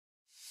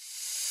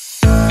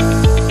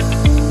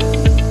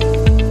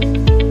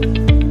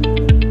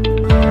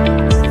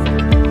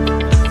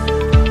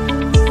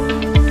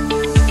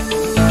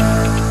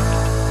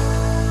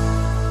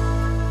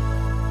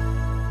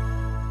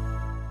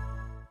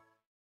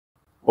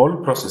All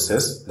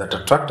processes that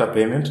attract a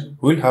payment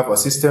will have a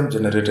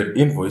system-generated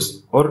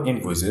invoice or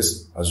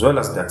invoices as well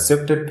as the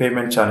accepted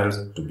payment channels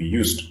to be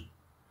used.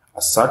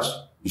 As such,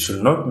 you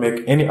should not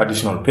make any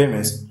additional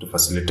payments to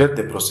facilitate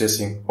the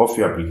processing of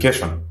your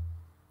application.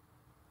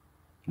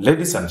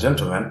 Ladies and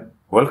gentlemen,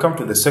 welcome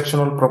to the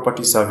Sectional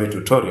Property Survey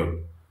tutorial.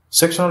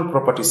 Sectional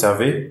Property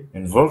Survey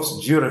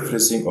involves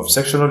georeferencing of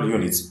sectional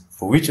units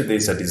for which there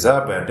is a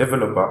desire by a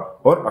developer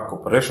or a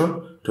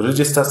corporation to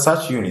register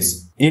such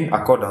units in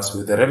accordance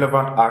with the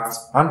relevant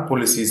acts and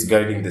policies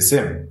guiding the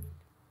same.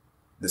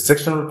 The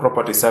Sectional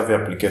Property Survey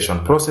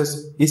application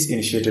process is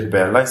initiated by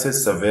a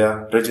licensed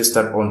surveyor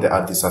registered on the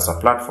ArdhiSasa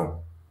platform.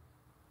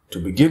 To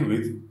begin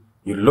with,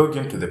 you log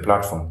into the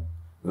platform.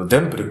 You'll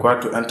then be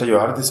required to enter your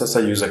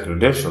ArdhiSasa user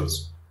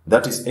credentials.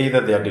 That is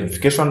either the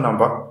identification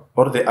number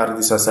or the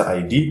ArdhiSasa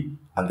ID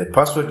and the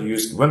password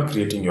used when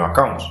creating your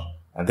account,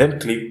 and then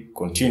click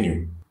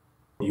Continue.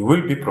 You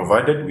will be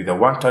provided with a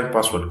one-time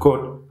password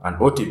code and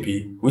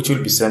OTP which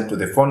will be sent to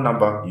the phone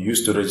number you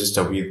used to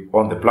register with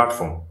on the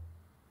platform.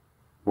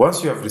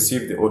 Once you have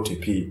received the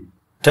OTP,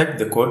 type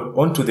the code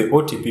onto the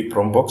OTP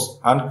prompt box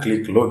and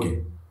click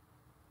Login.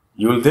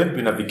 You will then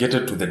be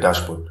navigated to the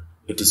dashboard.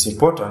 It is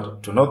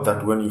important to note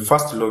that when you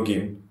first log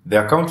in,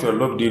 the account you are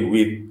logged in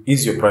with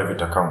is your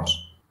private account.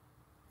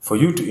 For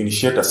you to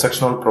initiate a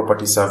sectional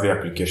property survey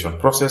application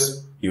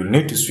process, you will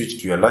need to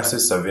switch to your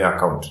licensed surveyor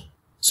account.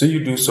 So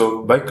you do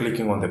so by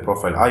clicking on the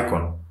profile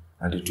icon,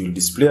 and it will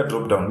display a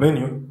drop-down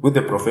menu with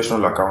the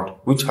professional account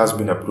which has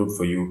been approved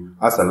for you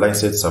as a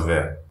licensed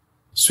surveyor.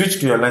 Switch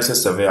to your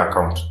licensed surveyor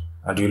account,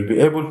 and you will be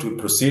able to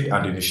proceed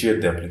and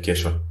initiate the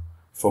application.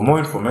 For more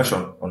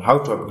information on how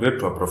to upgrade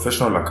to a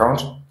professional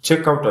account,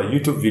 check out our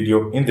YouTube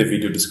video in the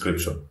video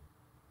description.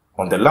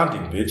 On the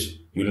landing page,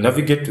 you will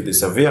navigate to the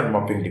Survey and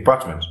Mapping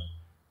department.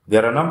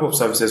 There are a number of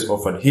services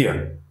offered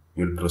here.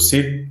 You will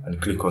proceed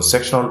and click on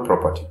Sectional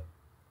Property.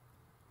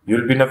 You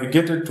will be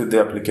navigated to the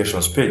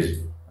Applications page,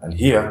 and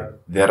here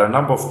there are a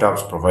number of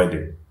tabs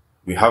provided.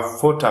 We have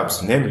 4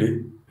 tabs,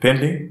 namely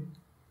Pending,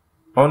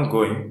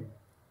 Ongoing,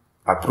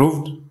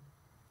 Approved,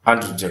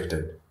 and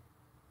Rejected.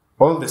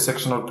 All the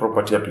sectional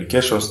property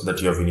applications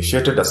that you have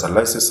initiated as a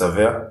licensed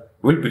surveyor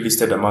will be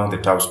listed among the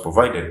tabs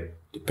provided,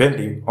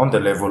 depending on the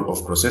level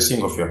of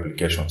processing of your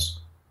applications.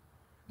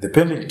 The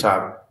Pending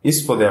tab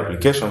is for the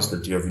applications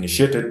that you have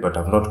initiated but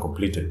have not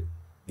completed.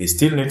 They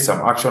still need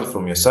some action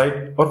from your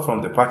side or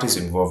from the parties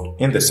involved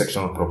in the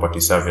sectional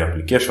property survey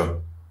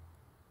application.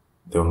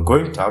 The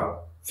Ongoing tab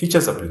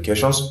features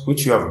applications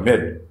which you have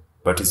made,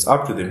 but is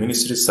up to the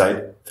ministry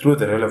side through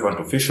the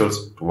relevant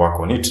officials to work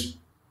on it.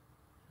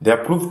 The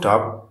Approved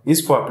tab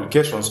is for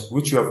applications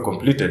which you have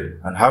completed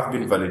and have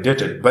been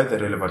validated by the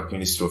relevant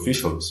ministry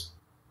officials.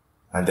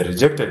 And the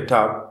Rejected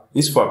tab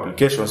is for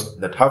applications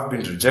that have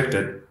been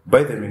rejected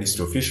by the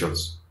ministry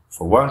officials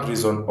for one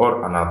reason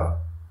or another.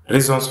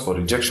 Reasons for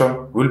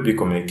rejection will be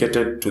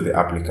communicated to the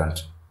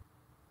applicant.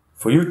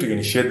 For you to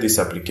initiate this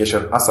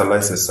application as a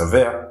licensed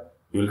surveyor,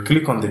 you will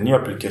click on the New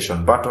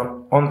Application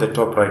button on the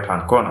top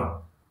right-hand corner.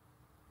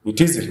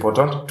 It is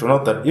important to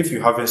note that if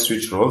you haven't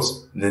switched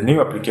roles, the New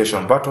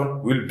Application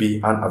button will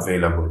be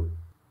unavailable.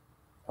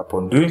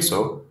 Upon doing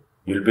so,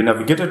 you'll be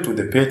navigated to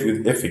the page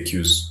with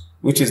FAQs,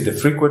 which is the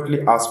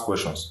frequently asked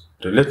questions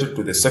related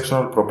to the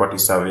sectional property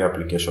survey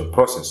application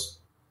process.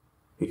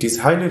 It is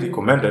highly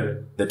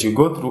recommended that you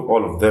go through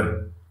all of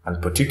them, and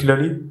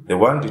particularly the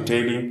one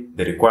detailing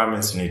the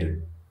requirements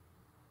needed.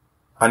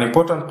 An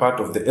important part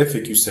of the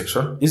FAQ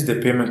section is the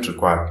payment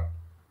required.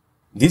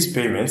 These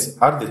payments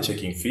are the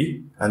checking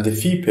fee and the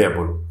fee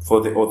payable for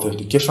the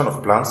authentication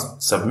of plans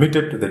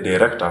submitted to the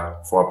director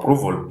for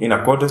approval in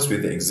accordance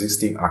with the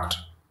existing act.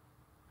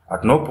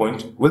 At no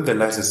point will the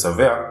licensed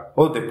surveyor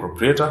or the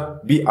proprietor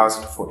be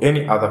asked for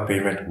any other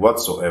payment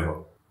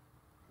whatsoever.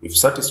 If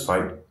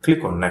satisfied,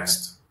 click on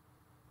Next.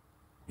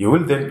 You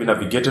will then be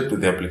navigated to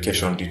the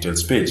Application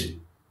Details page.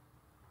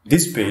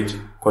 This page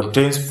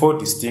contains 4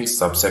 distinct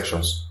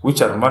subsections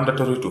which are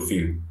mandatory to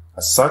fill.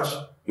 As such,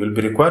 you will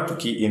be required to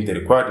key in the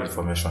required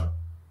information.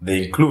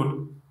 They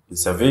include the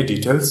survey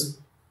details,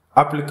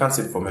 applicant's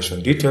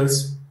information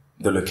details,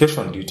 the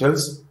location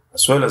details,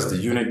 as well as the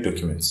unit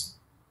documents.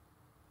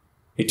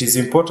 It is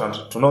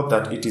important to note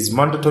that it is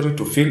mandatory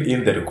to fill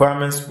in the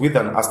requirements with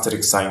an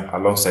asterisk sign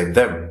alongside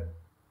them,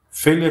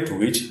 failure to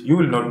which you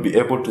will not be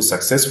able to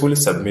successfully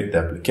submit the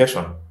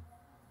application.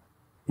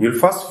 You will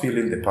first fill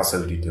in the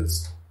parcel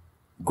details.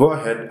 Go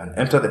ahead and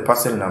enter the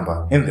parcel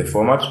number in the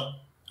format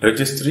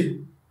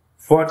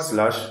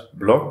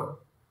registry/block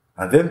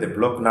and then the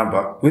block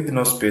number with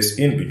no space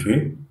in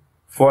between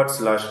 /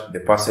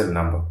 the parcel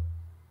number.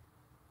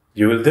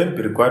 You will then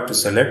be required to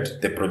select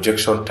the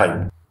projection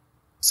type.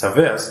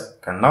 Surveyors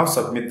can now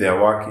submit their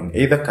work in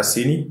either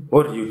Cassini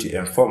or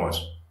UTM format.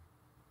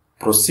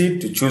 Proceed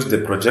to choose the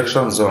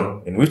projection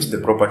zone in which the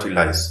property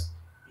lies.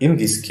 In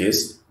this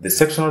case, the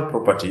sectional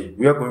property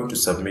we are going to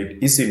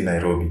submit is in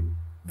Nairobi.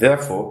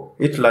 Therefore,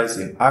 it lies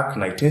in ARC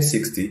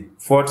 1960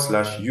 /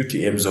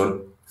 UTM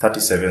zone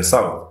 37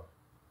 South.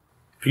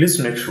 Please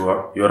make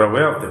sure you are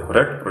aware of the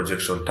correct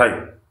projection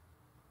type.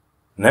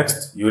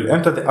 Next, you will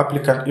enter the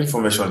applicant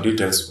information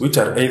details, which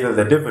are either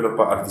the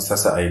developer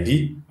ArdhiSasa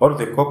ID or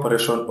the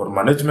corporation or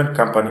management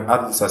company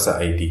ArdhiSasa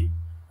ID.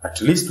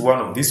 At least one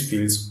of these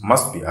fields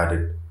must be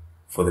added.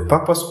 For the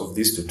purpose of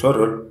this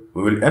tutorial,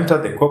 we will enter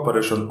the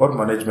corporation or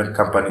management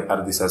company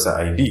ArdhiSasa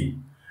ID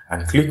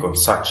and click on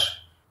Search.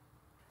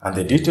 And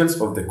the details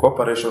of the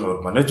corporation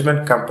or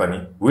management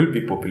company will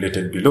be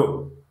populated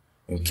below.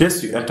 In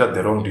case you enter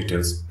the wrong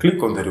details,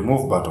 click on the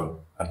Remove button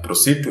and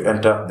proceed to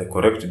enter the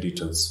correct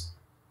details.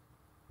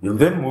 You'll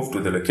then move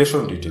to the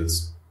location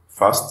details.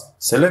 First,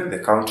 select the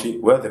county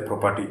where the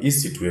property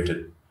is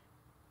situated.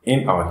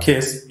 In our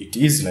case, it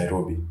is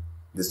Nairobi.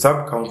 The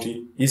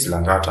sub-county is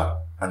Langata,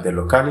 and the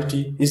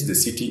locality is the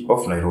city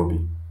of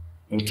Nairobi.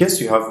 In case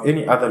you have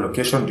any other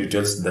location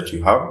details that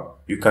you have,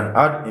 you can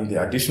add in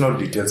the additional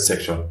details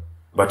section,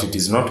 but it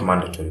is not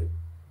mandatory.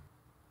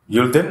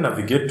 You'll then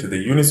navigate to the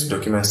Units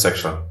Documents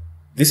section.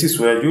 This is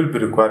where you'll be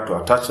required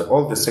to attach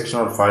all the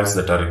sectional files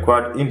that are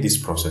required in this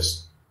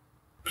process.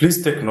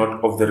 Please take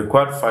note of the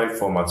required file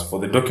formats for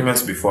the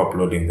documents before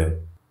uploading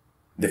them.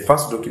 The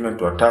first document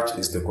to attach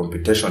is the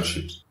computation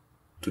sheet.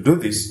 To do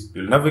this,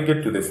 you'll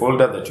navigate to the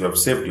folder that you have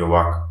saved your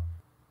work.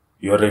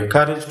 You are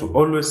encouraged to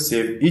always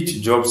save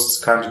each job's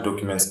scanned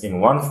documents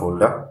in one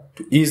folder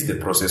to ease the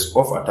process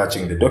of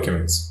attaching the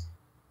documents.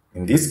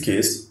 In this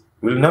case,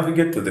 we'll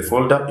navigate to the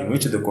folder in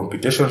which the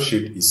computation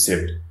sheet is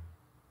saved,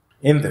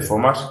 in the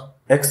format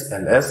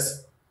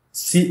XLS,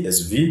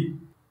 CSV,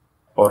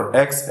 or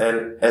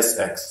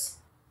XLSX.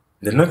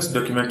 The next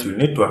document you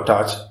need to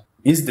attach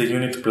is the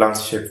unit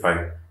plans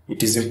shapefile.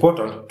 It is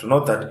important to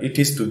note that it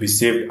is to be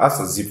saved as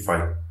a zip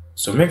file,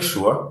 so make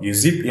sure you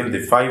zip in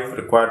the 5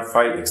 required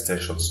file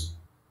extensions.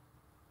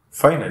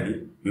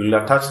 Finally, you will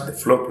attach the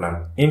floor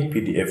plan in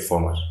PDF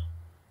format.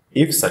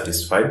 If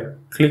satisfied,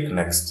 click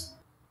Next.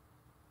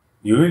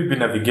 You will be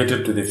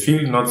navigated to the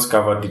Field Notes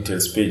Cover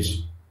Details page.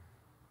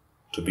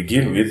 To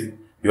begin with,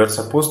 you are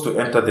supposed to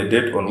enter the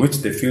date on which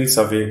the field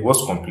survey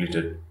was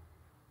completed.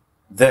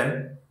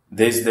 Then,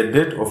 there is the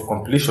date of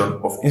completion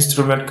of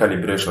instrument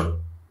calibration,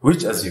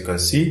 which, as you can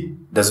see,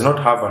 does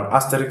not have an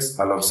asterisk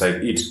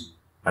alongside it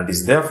and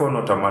is therefore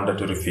not a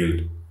mandatory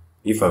field.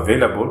 If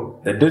available,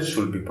 the date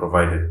should be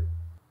provided.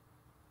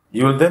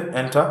 You will then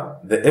enter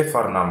the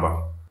FR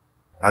number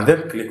and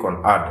then click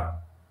on Add,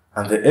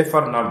 and the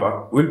FR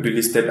number will be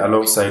listed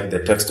alongside the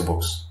text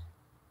box.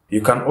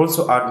 You can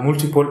also add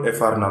multiple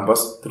FR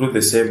numbers through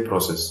the same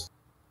process.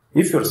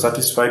 If you are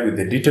satisfied with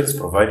the details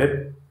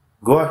provided,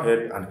 go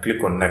ahead and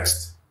click on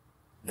Next.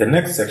 The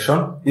next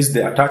section is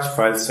the Attach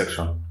Files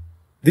section.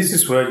 This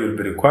is where you'll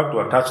be required to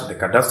attach the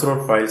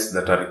cadastral files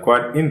that are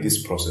required in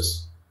this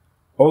process.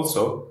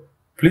 Also,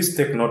 please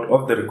take note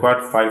of the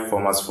required file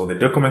formats for the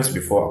documents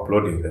before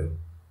uploading them.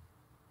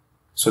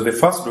 So the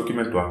first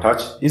document to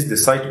attach is the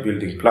site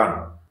building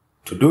plan.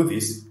 To do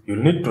this,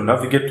 you'll need to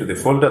navigate to the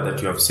folder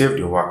that you have saved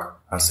your work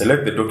and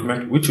select the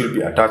document which will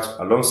be attached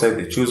alongside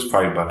the Choose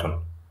File button.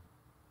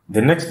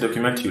 The next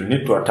document you'll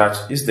need to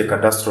attach is the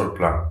cadastral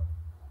plan.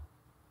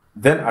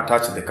 Then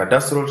attach the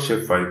cadastral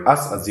shapefile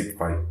as a zip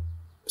file,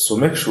 so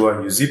make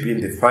sure you zip in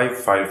the 5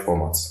 file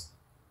formats.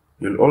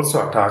 You'll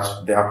also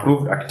attach the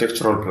approved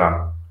architectural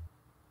plan,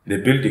 the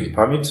building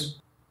permit,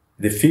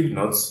 the field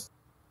notes,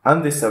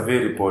 and the survey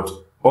report,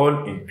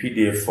 all in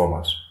PDF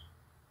format.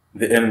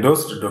 The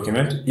endorsed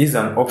document is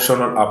an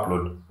optional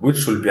upload which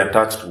should be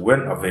attached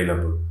when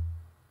available.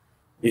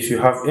 If you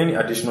have any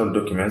additional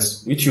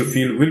documents which you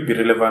feel will be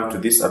relevant to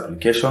this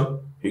application,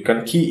 you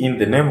can key in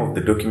the name of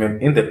the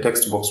document in the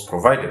text box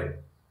provided,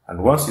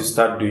 and once you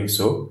start doing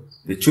so,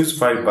 the Choose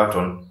File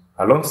button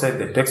alongside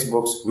the text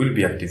box will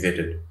be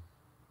activated,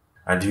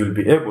 and you will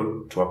be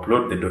able to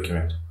upload the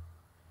document.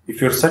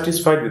 If you are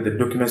satisfied with the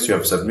documents you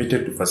have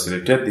submitted to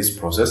facilitate this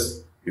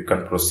process, you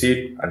can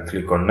proceed and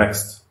click on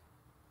Next.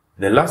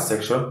 The last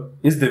section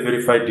is the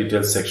Verified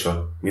Details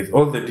section with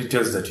all the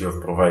details that you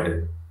have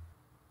provided.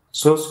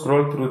 So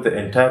scroll through the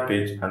entire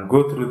page and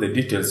go through the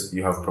details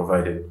you have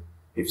provided.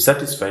 If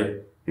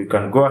satisfied, you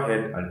can go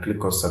ahead and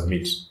click on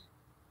Submit.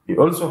 You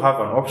also have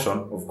an option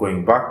of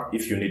going back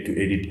if you need to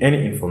edit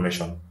any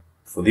information.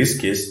 For this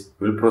case,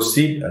 we'll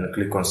proceed and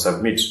click on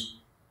Submit.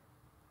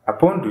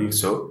 Upon doing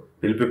so,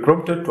 you'll be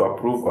prompted to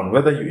approve on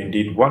whether you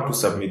indeed want to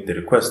submit the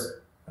request,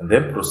 and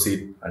then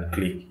proceed and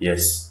click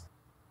Yes.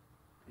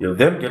 You'll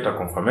then get a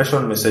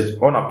confirmation message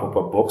on a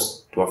pop-up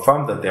box to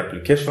affirm that the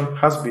application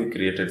has been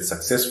created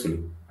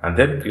successfully, and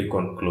then click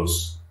on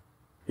Close.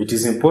 It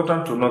is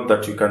important to note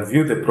that you can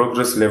view the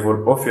progress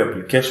level of your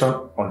application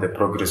on the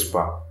progress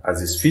bar,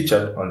 as is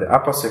featured on the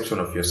upper section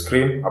of your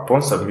screen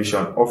upon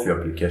submission of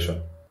your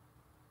application.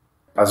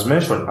 As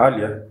mentioned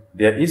earlier,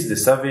 there is the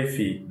survey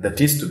fee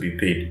that is to be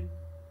paid.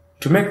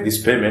 To make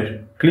this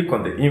payment, click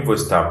on the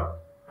Invoice tab,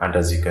 and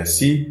as you can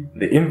see,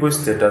 the invoice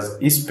status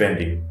is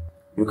pending.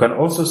 You can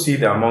also see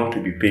the amount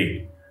to be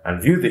paid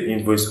and view the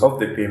invoice of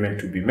the payment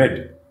to be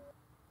made.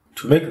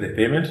 To make the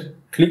payment,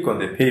 click on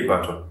the Pay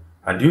button,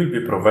 and you will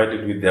be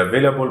provided with the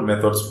available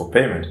methods for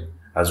payment,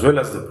 as well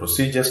as the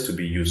procedures to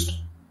be used.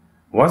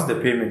 Once the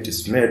payment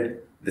is made,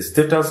 the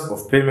status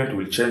of payment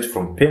will change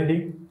from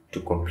pending to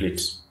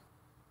complete.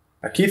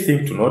 A key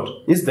thing to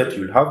note is that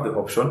you will have the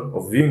option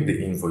of viewing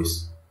the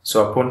invoice.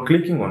 So upon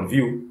clicking on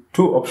view,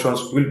 two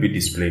options will be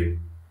displayed.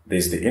 There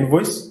is the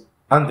invoice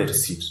and the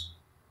receipt.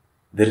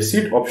 The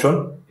receipt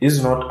option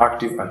is not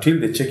active until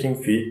the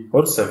checking fee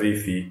or survey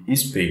fee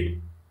is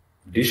paid.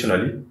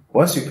 Additionally,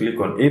 once you click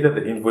on either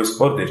the invoice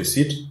or the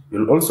receipt,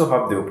 you'll also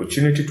have the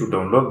opportunity to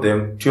download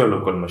them to your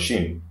local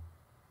machine.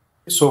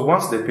 So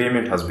once the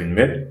payment has been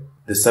made,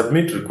 the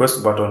Submit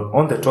Request button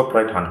on the top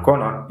right hand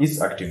corner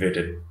is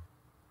activated,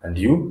 and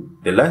you,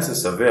 the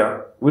licensed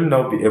surveyor, will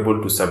now be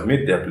able to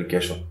submit the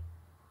application.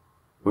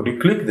 When you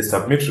click the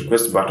Submit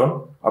Request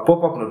button, a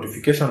pop-up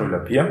notification will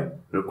appear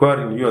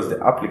requiring you as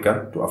the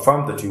applicant to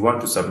affirm that you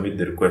want to submit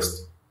the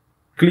request.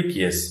 Click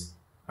Yes,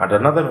 and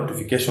another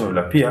notification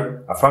will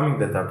appear affirming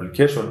that the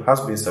application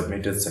has been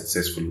submitted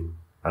successfully,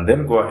 and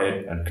then go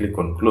ahead and click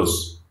on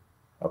Close.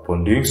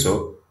 Upon doing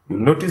so, you'll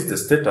notice the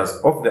status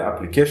of the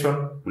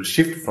application will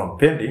shift from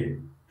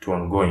pending to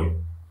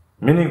ongoing,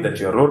 meaning that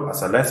your role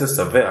as a licensed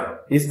surveyor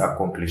is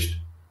accomplished,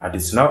 and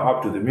it's now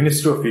up to the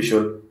ministry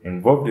official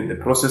involved in the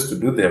process to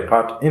do their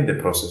part in the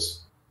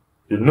process.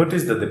 You'll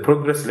notice that the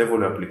progress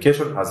level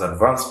application has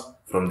advanced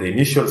from the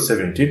initial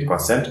 17%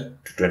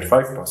 to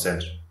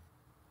 25%.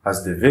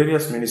 As the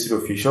various ministry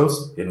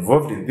officials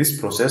involved in this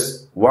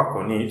process work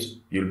on it,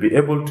 you'll be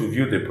able to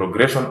view the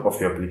progression of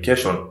your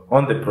application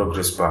on the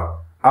progress bar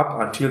up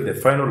until the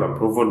final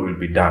approval will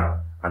be done,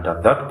 and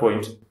at that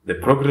point, the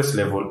progress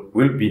level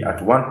will be at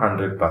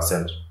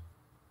 100%.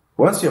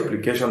 Once your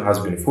application has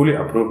been fully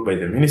approved by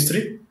the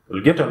ministry,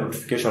 you'll get a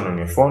notification on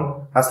your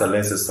phone as a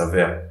licensed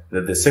surveyor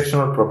that the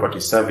Sectional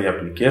Property Survey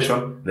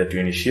application that you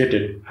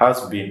initiated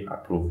has been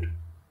approved.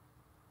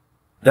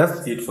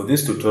 That's it for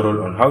this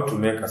tutorial on how to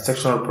make a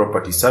sectional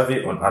property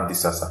survey on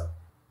ArdhiSasa.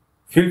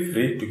 Feel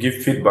free to give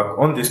feedback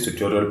on this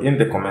tutorial in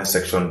the comment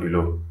section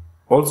below.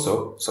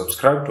 Also,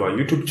 subscribe to our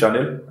YouTube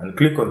channel and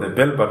click on the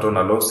bell button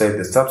alongside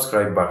the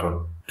subscribe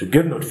button to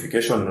get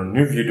notification on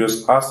new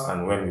videos as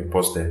and when we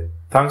post them.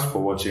 Thanks for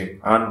watching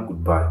and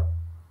goodbye.